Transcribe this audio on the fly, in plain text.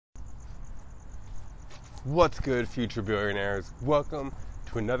What's good, future billionaires? Welcome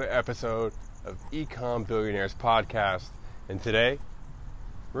to another episode of Ecom Billionaires Podcast. And today,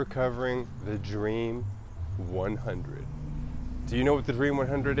 we're covering the Dream 100. Do you know what the Dream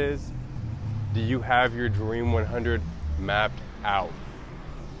 100 is? Do you have your Dream 100 mapped out?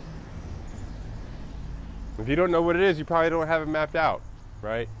 If you don't know what it is, you probably don't have it mapped out,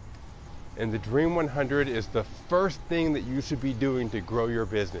 right? And the Dream 100 is the first thing that you should be doing to grow your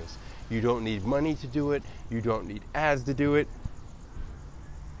business. You don't need money to do it. You don't need ads to do it.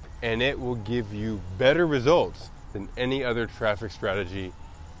 And it will give you better results than any other traffic strategy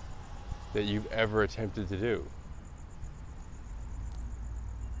that you've ever attempted to do.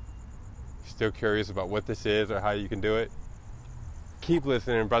 Still curious about what this is or how you can do it? Keep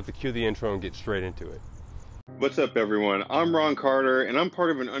listening. I'm about to cue the intro and get straight into it. What's up, everyone? I'm Ron Carter, and I'm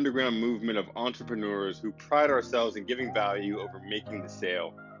part of an underground movement of entrepreneurs who pride ourselves in giving value over making the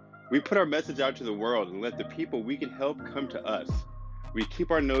sale. We put our message out to the world and let the people we can help come to us. We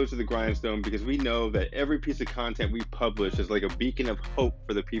keep our nose to the grindstone because we know that every piece of content we publish is like a beacon of hope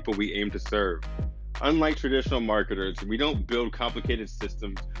for the people we aim to serve. Unlike traditional marketers, we don't build complicated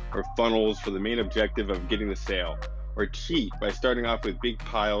systems or funnels for the main objective of getting the sale, or cheat by starting off with big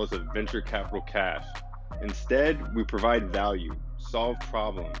piles of venture capital cash. Instead, we provide value, solve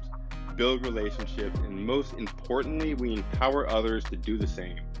problems, build relationships, and most importantly, we empower others to do the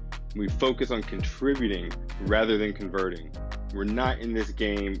same. We focus on contributing rather than converting. We're not in this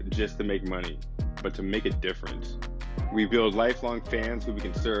game just to make money, but to make a difference. We build lifelong fans who we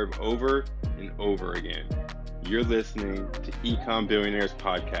can serve over and over again. You're listening to Ecom Billionaires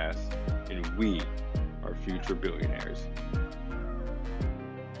Podcast, and we are future billionaires.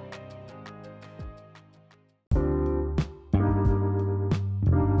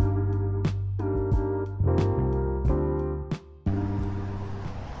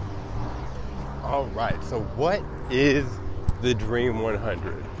 All right, so what is the Dream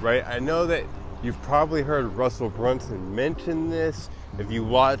 100, right? I know that you've probably heard Russell Brunson mention this. If you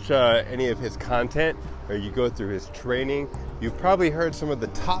watch any of his content or you go through his training, you've probably heard some of the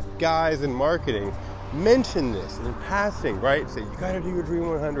top guys in marketing mention this in passing, right? Say, you gotta do your Dream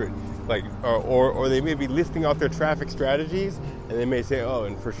 100. Like, or they may be listing off their traffic strategies and they may say, oh,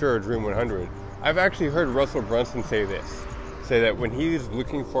 and for sure, Dream 100. I've actually heard Russell Brunson say this. Say that when he's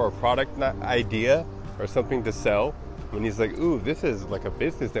looking for a product idea or something to sell, when he's like, ooh, this is like a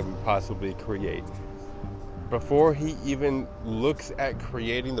business that we possibly create, before he even looks at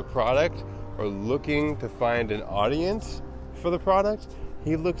creating the product or looking to find an audience for the product,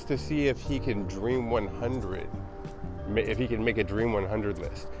 he looks to see if he can Dream 100, if he can make a Dream 100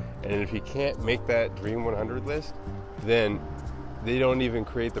 list. And if he can't make that Dream 100 list, then they don't even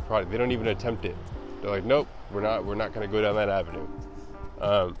create the product. They don't even attempt it. They're like, nope, we're not going to go down that avenue.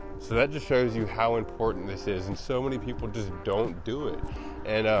 So that just shows you how important this is, and so many people just don't do it.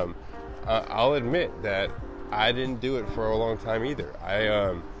 And I'll admit that I didn't do it for a long time either.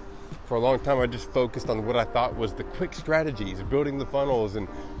 For a long time, I just focused on what I thought was the quick strategies, building the funnels, and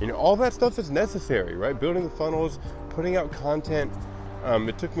all that stuff is necessary, right? Building the funnels, putting out content.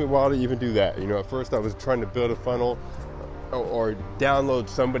 It took me a while to even do that. At first I was trying to build a funnel or download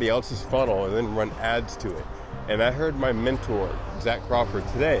somebody else's funnel and then run ads to it. And I heard my mentor, Zach Crawford,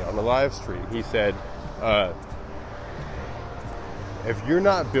 today on a live stream. He said, if you're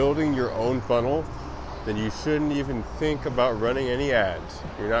not building your own funnel, then you shouldn't even think about running any ads.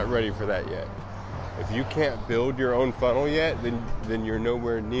 You're not ready for that yet. If you can't build your own funnel yet, then you're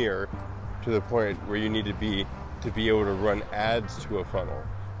nowhere near to the point where you need to be able to run ads to a funnel.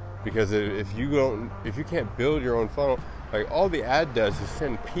 Because if you can't build your own funnel, like, all the ad does is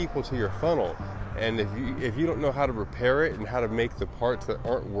send people to your funnel. And if you don't know how to repair it and how to make the parts that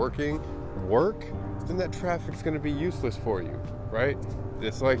aren't working work, then that traffic's going to be useless for you, right?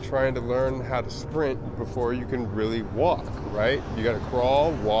 It's like trying to learn how to sprint before you can really walk, right? You got to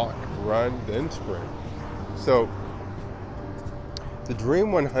crawl, walk, run, then sprint. So the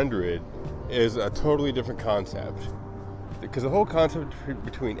Dream 100 is a totally different concept. Because the whole concept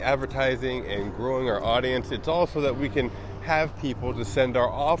between advertising and growing our audience, it's also that we can have people to send our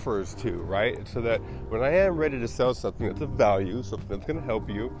offers to, right? So that when I am ready to sell something that's of value, something that's going to help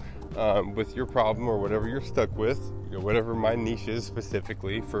you with your problem or whatever you're stuck with, whatever my niche is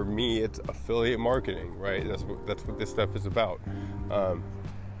specifically, for me, it's affiliate marketing, right? That's what this stuff is about.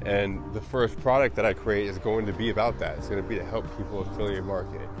 And the first product that I create is going to be about that. It's going to be to help people affiliate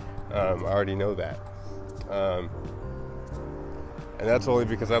market. I already know that. And that's only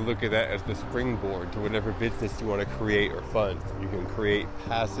because I look at that as the springboard to whatever business you want to create or fund. You can create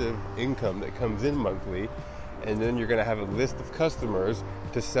passive income that comes in monthly, and then you're going to have a list of customers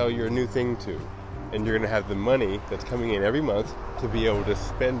to sell your new thing to. and you're going to have the money that's coming in every month to be able to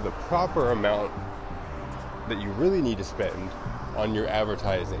spend the proper amount that you really need to spend on your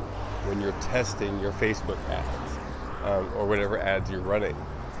advertising when you're testing your Facebook ads or whatever ads you're running.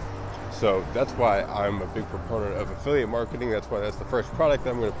 So that's why I'm a big proponent of affiliate marketing. That's why that's the first product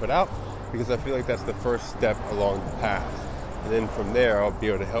that I'm going to put out, because I feel like that's the first step along the path. And then from there, I'll be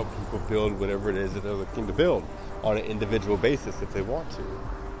able to help people build whatever it is that they're looking to build on an individual basis if they want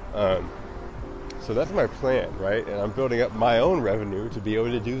to. So that's my plan, right? And I'm building up my own revenue to be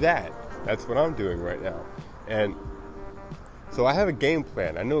able to do that. That's what I'm doing right now. And so I have a game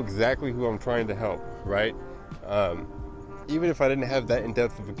plan. I know exactly who I'm trying to help, right? Even if I didn't have that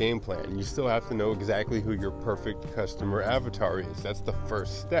in-depth of a game plan, you still have to know exactly who your perfect customer avatar is. That's the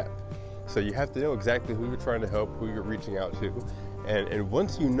first step. So you have to know exactly who you're trying to help, who you're reaching out to. And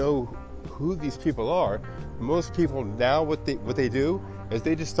once you know who these people are, most people now what they do is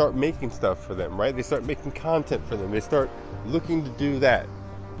they just start making stuff for them, right? They start making content for them. They start looking to do that.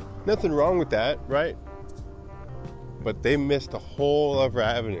 Nothing wrong with that, right? But they missed a whole other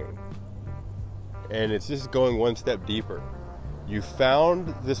avenue. And it's just going one step deeper. You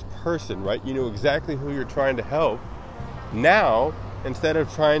found this person, right? You know exactly who you're trying to help. Now, instead of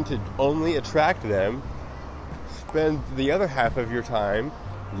trying to only attract them, spend the other half of your time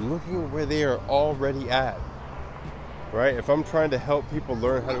looking where they are already at, right? If I'm trying to help people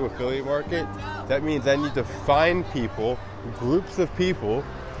learn how to affiliate market, that means I need to find people, groups of people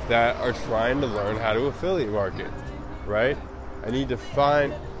that are trying to learn how to affiliate market, right? I need to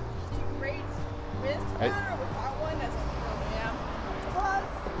find...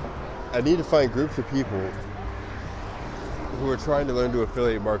 I need to find groups of people who are trying to learn to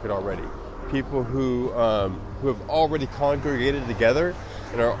affiliate market already. People who have already congregated together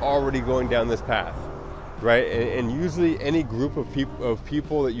and are already going down this path, right? And usually any group of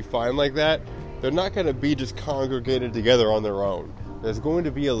people that you find like that, they're not going to be just congregated together on their own. There's going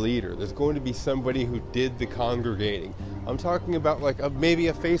to be a leader. There's going to be somebody who did the congregating. I'm talking about like maybe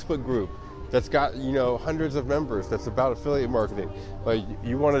a Facebook group that's got, hundreds of members that's about affiliate marketing. Like,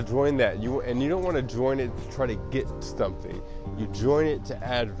 you want to join that. And you don't want to join it to try to get something. You join it to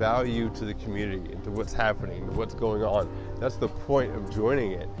add value to the community and to what's happening, to what's going on. That's the point of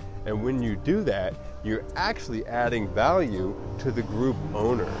joining it. And when you do that, you're actually adding value to the group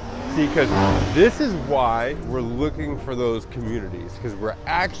owner. See, because this is why we're looking for those communities, because we're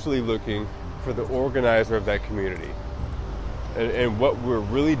actually looking for the organizer of that community. And what we're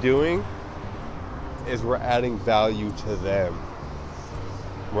really doing is we're adding value to them.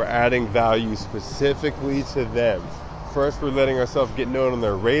 We're adding value specifically to them. First, we're letting ourselves get known on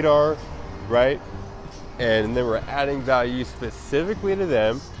their radar, right? And then we're adding value specifically to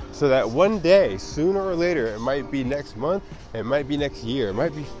them so that one day, sooner or later, it might be next month, it might be next year, it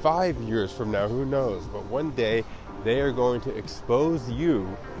might be 5 years from now, who knows? But one day, they are going to expose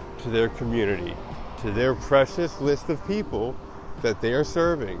you to their community, to their precious list of people that they are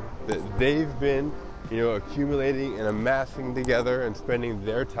serving, that they've been accumulating and amassing together and spending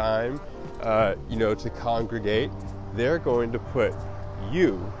their time, to congregate. They're going to put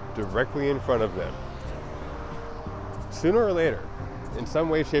you directly in front of them. Sooner or later, in some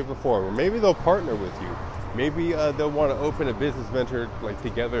way, shape, or form. Or maybe they'll partner with you. Maybe they'll want to open a business venture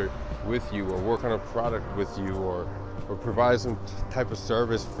together with you, or work on a product with you, or provide some type of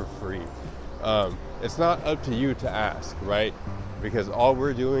service for free. It's not up to you to ask, right? Because all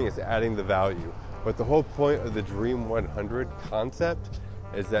we're doing is adding the value. But the whole point of the Dream 100 concept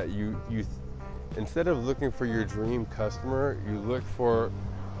is that you instead of looking for your dream customer, you look for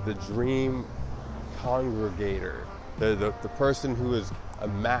the dream congregator, the person who has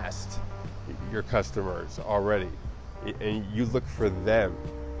amassed your customers already. And you look for them.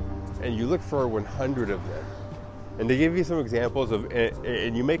 And you look for 100 of them. And to give you some examples of,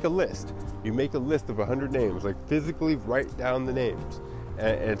 and you make a list. You make a list of 100 names, physically write down the names.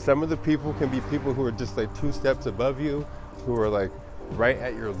 And some of the people can be people who are just 2 steps above you, who are right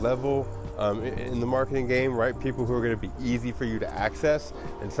at your level in the marketing game, right? People who are going to be easy for you to access.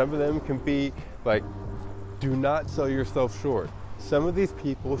 And some of them can be do not sell yourself short. Some of these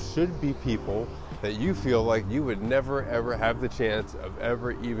people should be people that you feel like you would never ever have the chance of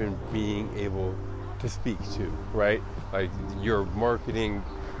ever even being able to speak to, right? Your marketing,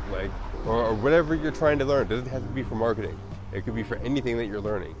 or whatever you're trying to learn. It doesn't have to be for marketing. It could be for anything that you're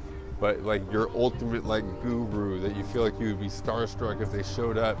learning. But your ultimate guru that you feel like you would be starstruck if they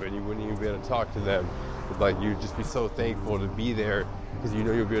showed up and you wouldn't even be able to talk to them. You'd just be so thankful to be there because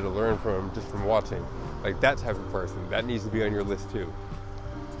you'll be able to learn from them just from watching. That type of person, that needs to be on your list too.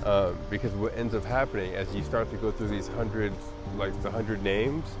 Because what ends up happening as you start to go through these hundreds, like the 100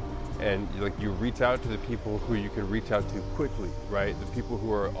 names, and like you reach out to the people who you can reach out to quickly, right? The people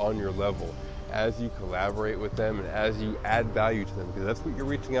who are on your level. As you collaborate with them and as you add value to them, because that's what you're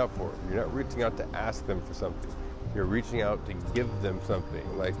reaching out for. You're not reaching out to ask them for something. You're reaching out to give them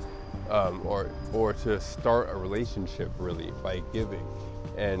something, like, or to start a relationship really by giving.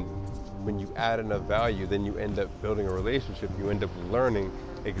 And when you add enough value, then you end up building a relationship. You end up learning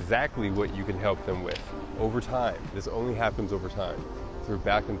exactly what you can help them with over time. This only happens over time through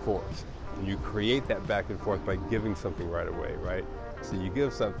back and forth. And you create that back and forth by giving something right away, right? So you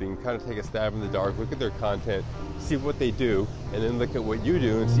give something, kind of take a stab in the dark, look at their content, see what they do, and then look at what you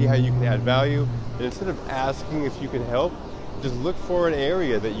do and see how you can add value. And instead of asking if you can help, just look for an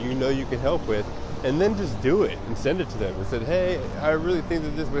area that you know you can help with, and then just do it and send it to them and said, hey, I really think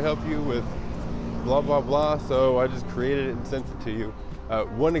that this would help you with blah, blah, blah, so I just created it and sent it to you.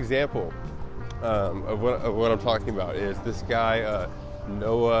 One example of what I'm talking about is this guy,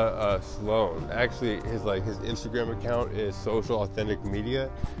 Noah Sloan. Actually, his Instagram account is Social Authentic Media.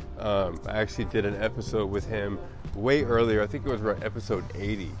 I actually did an episode with him way earlier. I think it was around episode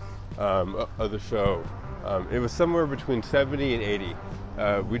 80 of the show. It was somewhere between 70 and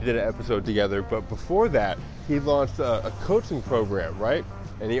 80. We did an episode together, but before that, he launched a coaching program, right?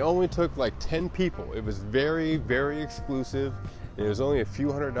 And he only took like 10 people. It was very, very exclusive, and it was only a few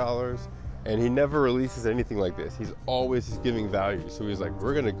 $100s. And he never releases anything like this. He's always giving value. So he's like,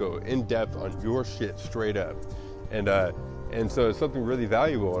 we're gonna go in depth on your shit straight up. And so it's something really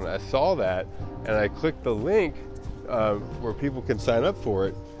valuable. And I saw that, and I clicked the link where people can sign up for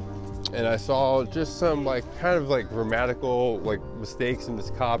it. And I saw just some kind of grammatical mistakes in his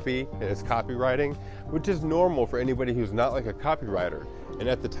copy and his copywriting, which is normal for anybody who's not like a copywriter. And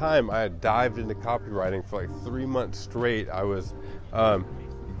at the time, I had dived into copywriting for 3 months straight. I was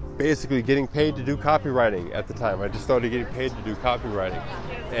basically getting paid to do copywriting at the time. I just started getting paid to do copywriting.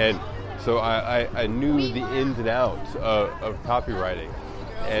 And so I knew the ins and outs of copywriting.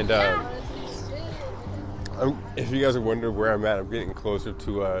 And if you guys are wondering where I'm at, I'm getting closer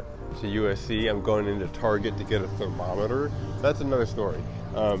to USC. I'm going into Target to get a thermometer. That's another story.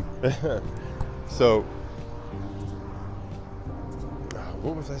 So,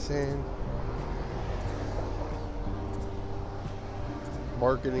 what was I saying?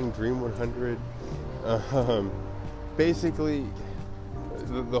 Marketing Dream 100. Basically,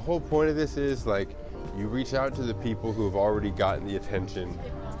 the whole point of this is you reach out to the people who have already gotten the attention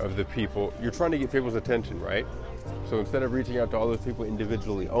of the people. You're trying to get people's attention, right? So instead of reaching out to all those people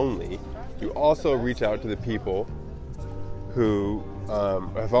individually only, you also reach out to the people who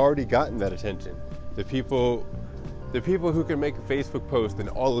have already gotten that attention. The people who can make a Facebook post and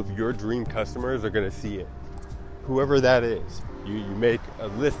all of your dream customers are going to see it. Whoever that is. You make a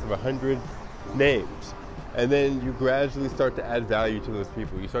list of 100 names, and then you gradually start to add value to those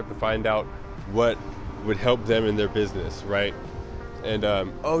people. You start to find out what would help them in their business, right? And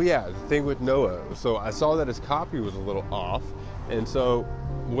oh yeah, the thing with Noah. So I saw that his copy was a little off, and so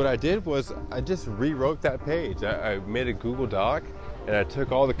what I did was I just rewrote that page. I made a Google Doc, and I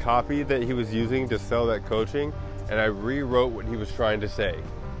took all the copy that he was using to sell that coaching, and I rewrote what he was trying to say.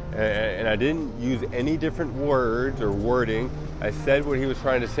 And I didn't use any different words or wording. I said what he was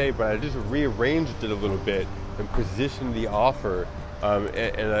trying to say, but I just rearranged it a little bit and positioned the offer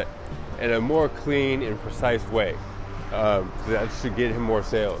in a more clean and precise way. That should get him more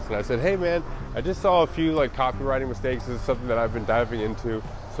sales. And I said, hey man, I just saw a few copywriting mistakes. This is something that I've been diving into.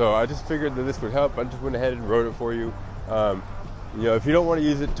 So I just figured that this would help. I just went ahead and wrote it for you. If you don't want to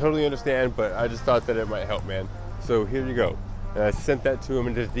use it, totally understand, but I just thought that it might help, man. So here you go. And I sent that to him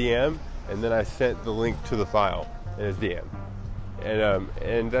in his DM, and then I sent the link to the file in his DM.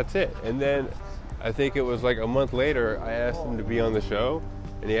 And that's it. And then I think it was a month later, I asked him to be on the show,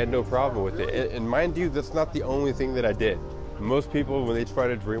 and he had no problem with it. And mind you, that's not the only thing that I did. Most people, when they try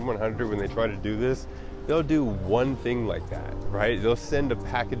to Dream 100, when they try to do this, they'll do one thing like that, right? They'll send a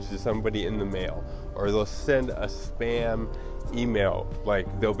package to somebody in the mail, or they'll send a spam email.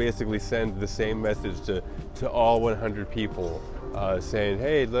 They'll basically send the same message to all 100 people saying,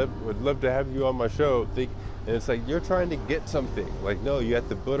 hey, would love to have you on my show. And it's you're trying to get something. No, you have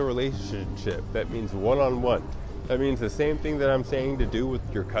to build a relationship. That means one-on-one. That means the same thing that I'm saying to do with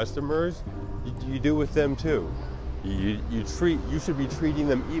your customers, you do with them too. You should be treating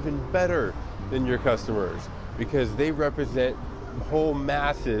them even better than your customers, because they represent whole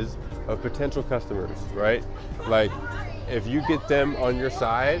masses of potential customers, right? If you get them on your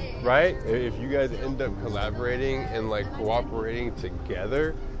side, right? If you guys end up collaborating and cooperating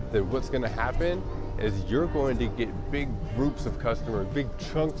together, then what's gonna happen is you're going to get big groups of customers, big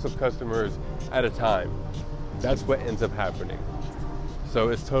chunks of customers at a time. That's what ends up happening. So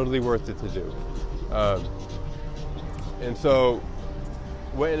it's totally worth it to do. And so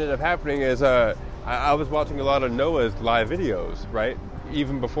what ended up happening is I was watching a lot of Noah's live videos, right?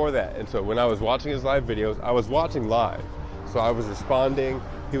 Even before that. And so when I was watching his live videos, I was watching live. So I was responding.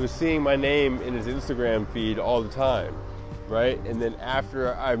 He was seeing my name in his Instagram feed all the time, right? And then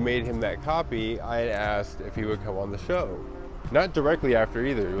after I made him that copy, I had asked if he would come on the show. Not directly after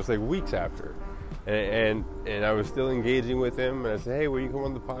either. It was like weeks after. And I was still engaging with him. And I said, hey, will you come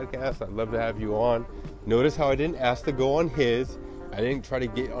on the podcast? I'd love to have you on. Notice how I didn't ask to go on his. I didn't try to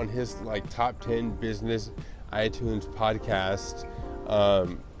get on his like top 10 business iTunes podcast,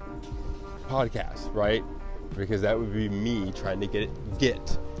 right? Because that would be me trying to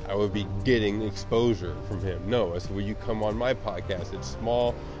get. I would be getting exposure from him. No, I said, will you come on my podcast? It's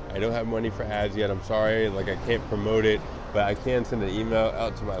small. I don't have money for ads yet. I'm sorry. Like, I can't promote it, but I can send an email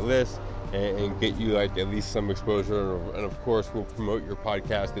out to my list and get you like at least some exposure. And of course, we'll promote your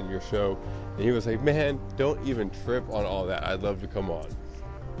podcast and your show. And he was like, man, don't even trip on all that. I'd love to come on.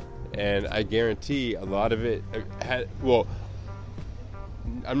 And I guarantee a lot of it had, well,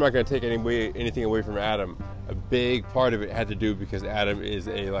 I'm not going to take anything away from Adam. A big part of it had to do because Adam is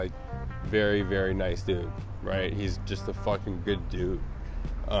a like very, very nice dude, right? He's just a fucking good dude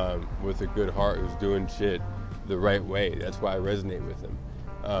with a good heart who's doing shit the right way. That's why I resonate with him.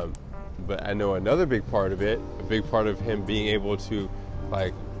 But I know another big part of it, a big part of him being able to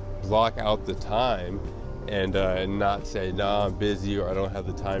like block out the time and not say, nah, I'm busy or I don't have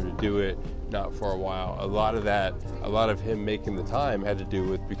the time to do it, not for a while. A lot of him making the time had to do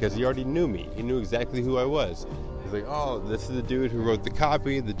with because he already knew me. He knew exactly who I was. He's like, oh, this is the dude who wrote the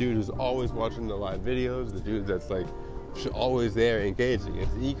copy, the dude who's always watching the live videos, the dude that's like always there engaging.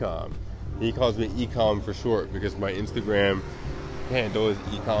 It's Ecom. He calls me Ecom for short because my Instagram handle is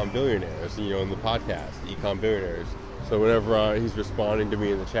Ecom Billionaires, you know, in the podcast, Ecom Billionaires. So whenever he's responding to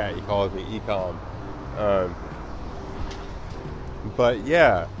me in the chat, he calls me Ecom. But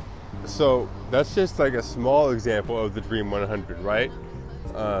yeah, so that's just like a small example of the Dream 100, right?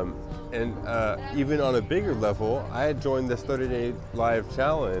 And even on a bigger level, I had joined this 30-day live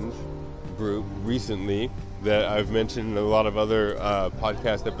challenge group recently that I've mentioned in a lot of other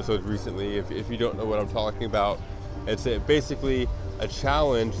podcast episodes recently. If you don't know what I'm talking about, it's basically a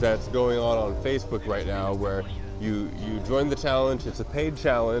challenge that's going on Facebook right now where you join the challenge. It's a paid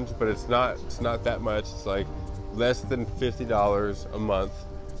challenge, but it's not that much. It's like less than $50 a month.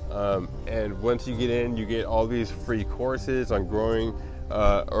 And once you get in, you get all these free courses on growing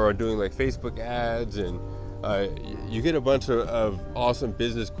or doing like Facebook ads, and you get a bunch of awesome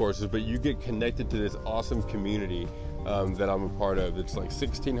business courses, but you get connected to this awesome community that I'm a part of. It's like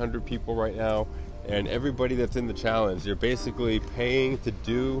 1,600 people right now, and everybody that's in the challenge, you're basically paying to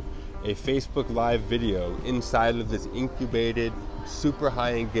do a Facebook live video inside of this incubated, super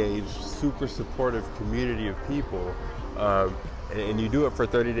high engaged, super supportive community of people. And you do it for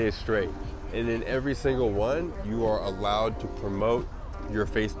 30 days straight. And in every single one, you are allowed to promote your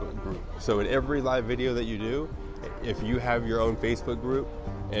Facebook group. So in every live video that you do, if you have your own Facebook group,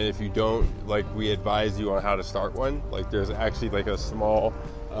 and if you don't, like, we advise you on how to start one. Like, there's actually like a small,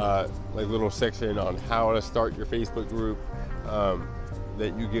 like little section on how to start your Facebook group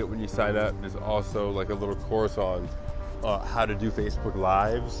that you get when you sign up. There's also like a little course on how to do Facebook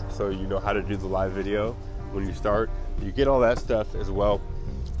Lives, so you know how to do the live video when you start. You get all that stuff as well.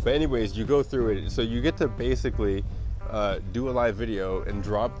 But anyways, you go through it. So you get to basically do a live video and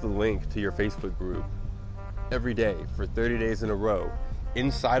drop the link to your Facebook group every day for 30 days in a row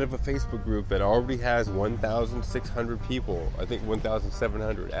inside of a Facebook group that already has 1,600 people. I think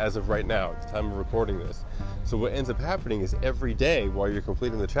 1,700 as of right now at the time of recording this. So what ends up happening is every day while you're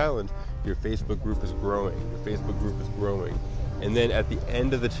completing the challenge, your Facebook group is growing. Your Facebook group is growing. And then at the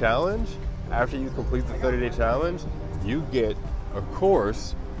end of the challenge, after you complete the 30-day challenge, you get a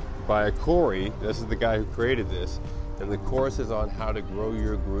course by Corey. This is the guy who created this. And the course is on how to grow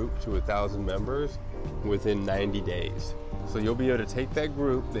your group to 1,000 members within 90 days. So you'll be able to take that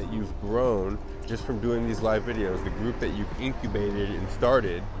group that you've grown just from doing these live videos, the group that you've incubated and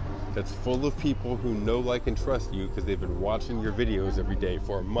started, that's full of people who know, like, and trust you because they've been watching your videos every day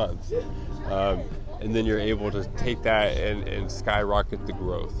for a month. And then you're able to take that and skyrocket the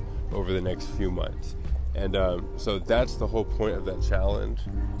growth over the next few months. And so that's the whole point of that challenge.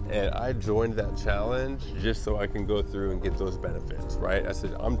 And I joined that challenge just so I can go through and get those benefits, right? I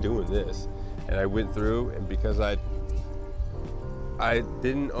said, I'm doing this. And I went through, and because I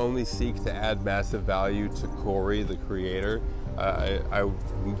didn't only seek to add massive value to Corey, the creator, I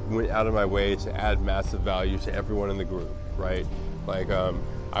went out of my way to add massive value to everyone in the group, right? Like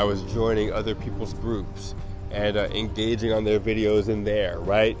I was joining other people's groups and engaging on their videos in there,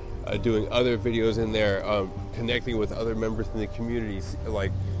 right? Doing other videos in there, connecting with other members in the communities,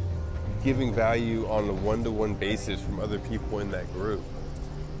 like giving value on a one-to-one basis from other people in that group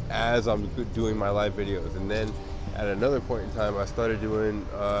as I'm doing my live videos. And then at another point in time, I started doing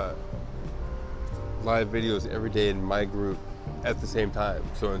live videos every day in my group at the same time.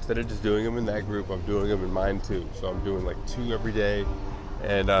 So instead of just doing them in that group, I'm doing them in mine too. So I'm doing like 2 every day.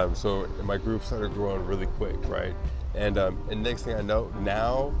 And so my group started growing really quick, right? And next thing I know,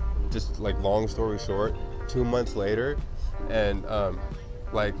 now, just like long story short, 2 months later, and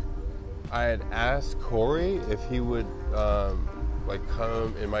like I had asked Corey if he would like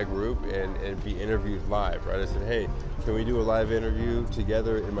come in my group and be interviewed live, right? I said, hey, can we do a live interview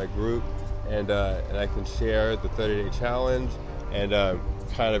together in my group, and I can share the 30-day challenge and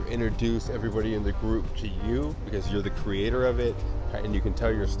kind of introduce everybody in the group to you, because you're the creator of it, and you can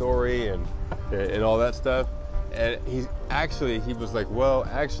tell your story and all that stuff. And he was like, well,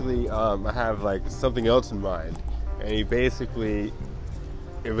 actually, I have like something else in mind. And he basically,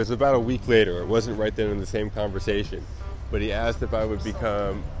 it was about a week later, it wasn't right then in the same conversation, but he asked if I would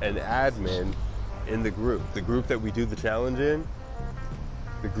become an admin in the group that we do the challenge in,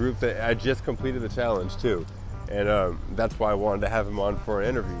 the group that I just completed the challenge too. And that's why I wanted to have him on for an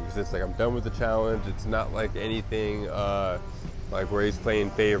interview, because it's like I'm done with the challenge. It's not like anything like where he's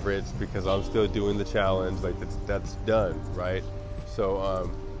playing favorites, because I'm still doing the challenge. Like that's done, right? So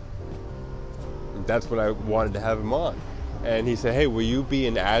that's what I wanted to have him on. And he said, hey, will you be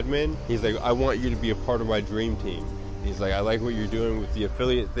an admin? He's like, I want you to be a part of my dream team. He's like, I like what you're doing with the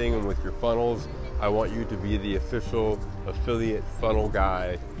affiliate thing and with your funnels. I want you to be the official affiliate funnel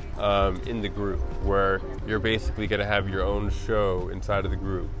guy in the group, where you're basically going to have your own show inside of the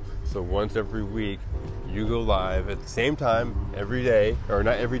group. So once every week, you go live at the same time every day, or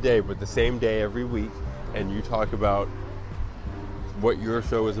not every day, but the same day every week, and you talk about what your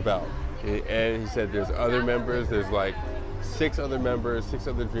show is about. And he said there's other members, there's like 6 other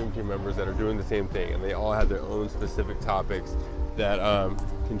Dream Team members that are doing the same thing, and they all have their own specific topics that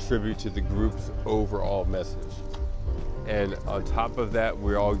contribute to the group's overall message. And on top of that,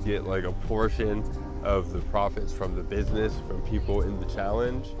 we all get like a portion of the profits from the business from people in the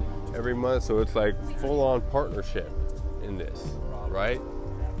challenge every month. So it's like full-on partnership in this, right?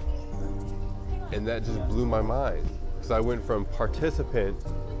 And that just blew my mind, because I went from participant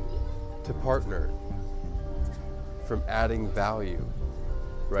to partner, from adding value,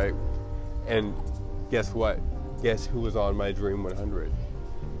 right? And guess what? Guess who was on my Dream 100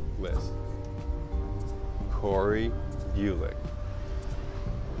 list? Corey Bulick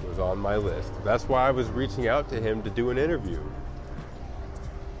was on my list. That's why I was reaching out to him to do an interview.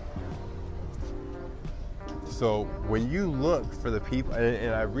 So when you look for the people,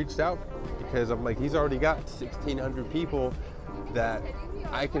 and I reached out because I'm like, he's already got 1,600 people that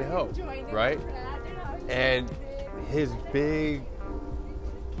I can help, right? And his big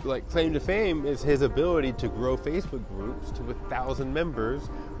like claim to fame is his ability to grow Facebook groups to 1,000 members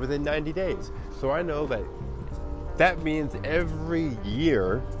within 90 days. So I know that means every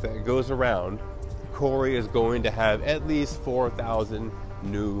year that goes around, Corey is going to have at least 4,000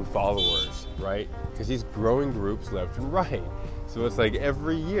 new followers, right? Because he's growing groups left and right. So it's like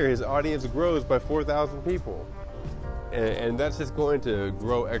every year his audience grows by 4,000 people. And that's just going to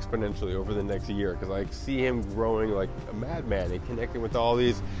grow exponentially over the next year, because I see him growing like a madman and connecting with all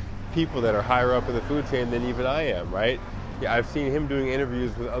these people that are higher up in the food chain than even I am, right? Yeah, I've seen him doing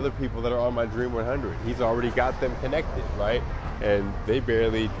interviews with other people that are on my Dream 100. He's already got them connected, right? And they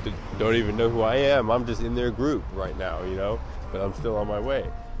barely don't even know who I am. I'm just in their group right now, you know, but I'm still on my way.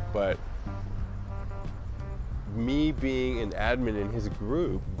 But me being an admin in his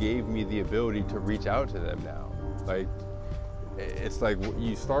group gave me the ability to reach out to them now. Like, it's like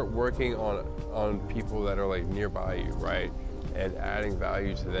you start working on people that are like nearby you, right? And adding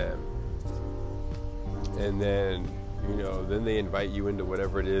value to them. And then, you know, then they invite you into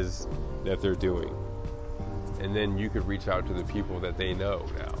whatever it is that they're doing. And then you could reach out to the people that they know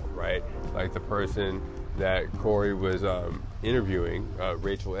now, right? Like the person that Corey was interviewing,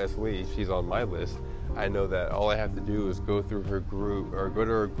 Rachel S. Lee, she's on my list. I know that all I have to do is go through her group, or go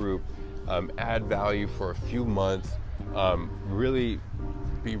to her group, add value for a few months, really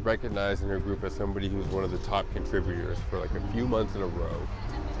be recognized in her group as somebody who's one of the top contributors for like a few months in a row,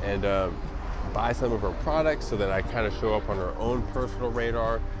 and buy some of her products so that I kind of show up on her own personal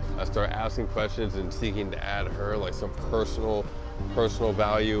radar. I start asking questions and seeking to add her like some personal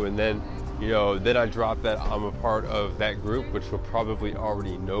value, and then then I drop that I'm a part of that group, which you'll probably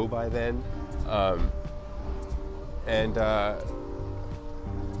already know by then.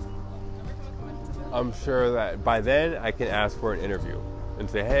 I'm sure that by then I can ask for an interview and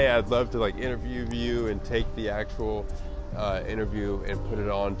say, hey, I'd love to like interview you and take the actual interview and put it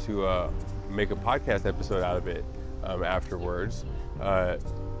on to make a podcast episode out of it afterwards.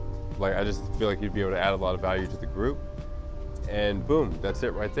 Like, I just feel like you'd be able to add a lot of value to the group. And boom, that's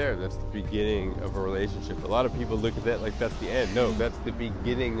it right there. That's the beginning of a relationship. A lot of people look at that like that's the end. No, that's the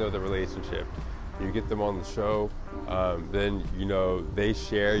beginning of the relationship. You get them on the show, then they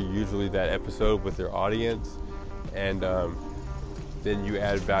share usually that episode with their audience, and then you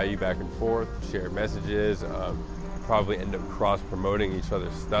add value back and forth, share messages, probably end up cross-promoting each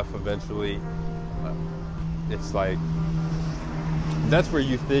other's stuff eventually. It's like, that's where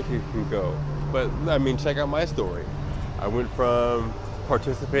you think it can go. But I mean, check out my story. I went from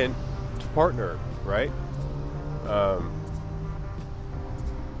participant to partner, right?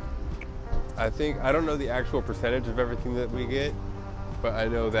 I don't know the actual percentage of everything that we get, but I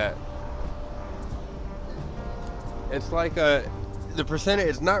know that it's like the percentage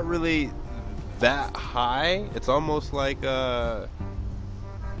is not really that high. It's almost like it's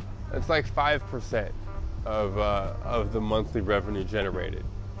like 5% of the monthly revenue generated,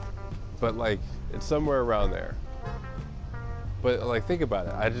 but like it's somewhere around there. But like, think about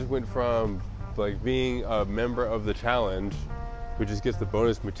it. I just went from like being a member of the challenge, who just gets the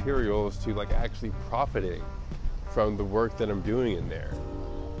bonus materials, to like actually profiting from the work that I'm doing in there,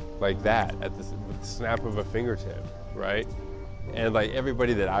 like that with the snap of a fingertip, right? And like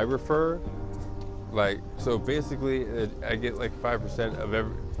everybody that I refer, like, so basically I get like 5% of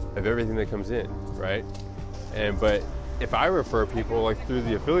everything that comes in, right? But if I refer people like through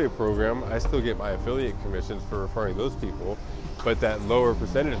the affiliate program, I still get my affiliate commissions for referring those people, but that lower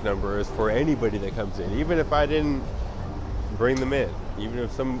percentage number is for anybody that comes in, even if I didn't bring them in, even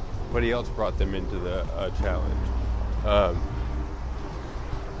if somebody else brought them into the challenge.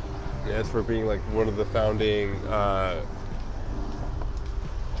 As for being like one of the founding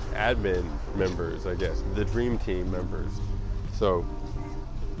admin members, I guess, the dream team members. So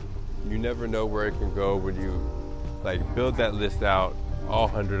you never know where it can go when you like build that list out, all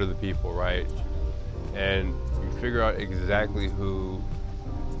 100 of the people, right? And you figure out exactly who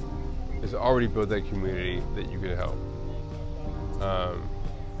has already built that community that you can help.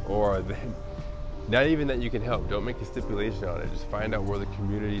 Or then, not even that you can help, don't make a stipulation on it, just find out where the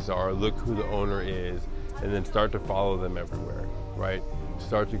communities are, look who the owner is, and then start to follow them everywhere, right?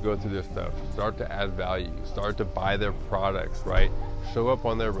 Start to go through their stuff, start to add value, start to buy their products, right? Show up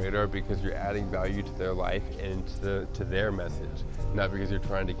on their radar because you're adding value to their life and to their message, not because you're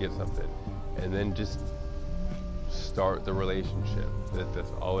trying to get something. And then just start the relationship.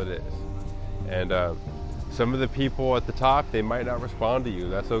 That's all it is. And some of the people at the top, they might not respond to you.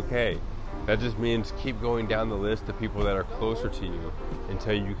 That's okay. That just means keep going down the list of people that are closer to you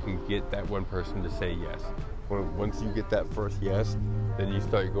until you can get that one person to say yes. Once you get that first yes, then you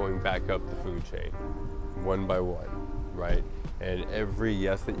start going back up the food chain, one by one, right? And every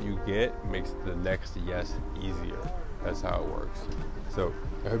yes that you get makes the next yes easier. That's how it works. So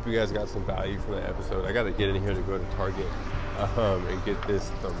I hope you guys got some value from that episode. I got to get in here to go to Target and get this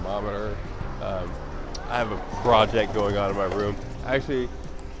thermometer. I have a project going on in my room. Actually,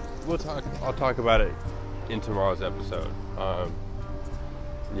 I'll talk about it in tomorrow's episode.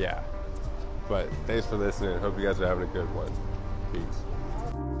 Yeah. But thanks for listening. Hope you guys are having a good one. Peace.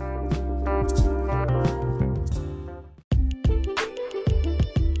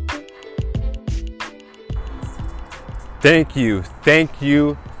 Thank you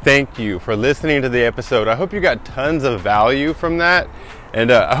for listening to the episode. I hope you got tons of value from that, and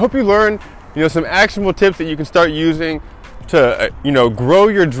I hope you learned, some actionable tips that you can start using to, grow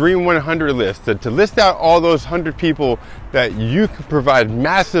your Dream 100 list, to list out all those 100 people that you can provide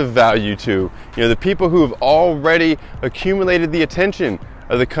massive value to, the people who have already accumulated the attention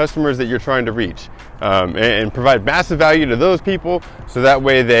of the customers that you're trying to reach, and provide massive value to those people, so that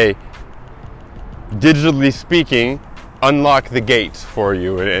way they, digitally speaking, unlock the gates for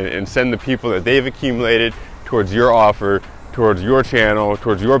you and send the people that they've accumulated towards your offer, towards your channel,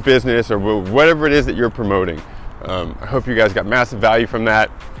 towards your business, or whatever it is that you're promoting. I hope you guys got massive value from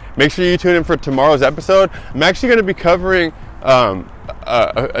that. Make sure you tune in for tomorrow's episode. I'm actually going to be covering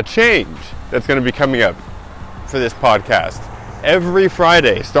a change that's going to be coming up for this podcast every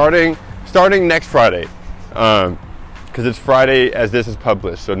Friday, starting next Friday, because it's Friday as this is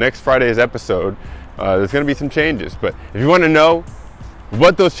published. So next Friday's episode, there's going to be some changes. But if you want to know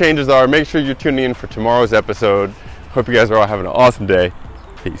what those changes are, make sure you're tuning in for tomorrow's episode. Hope you guys are all having an awesome day.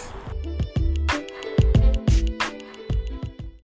 Peace.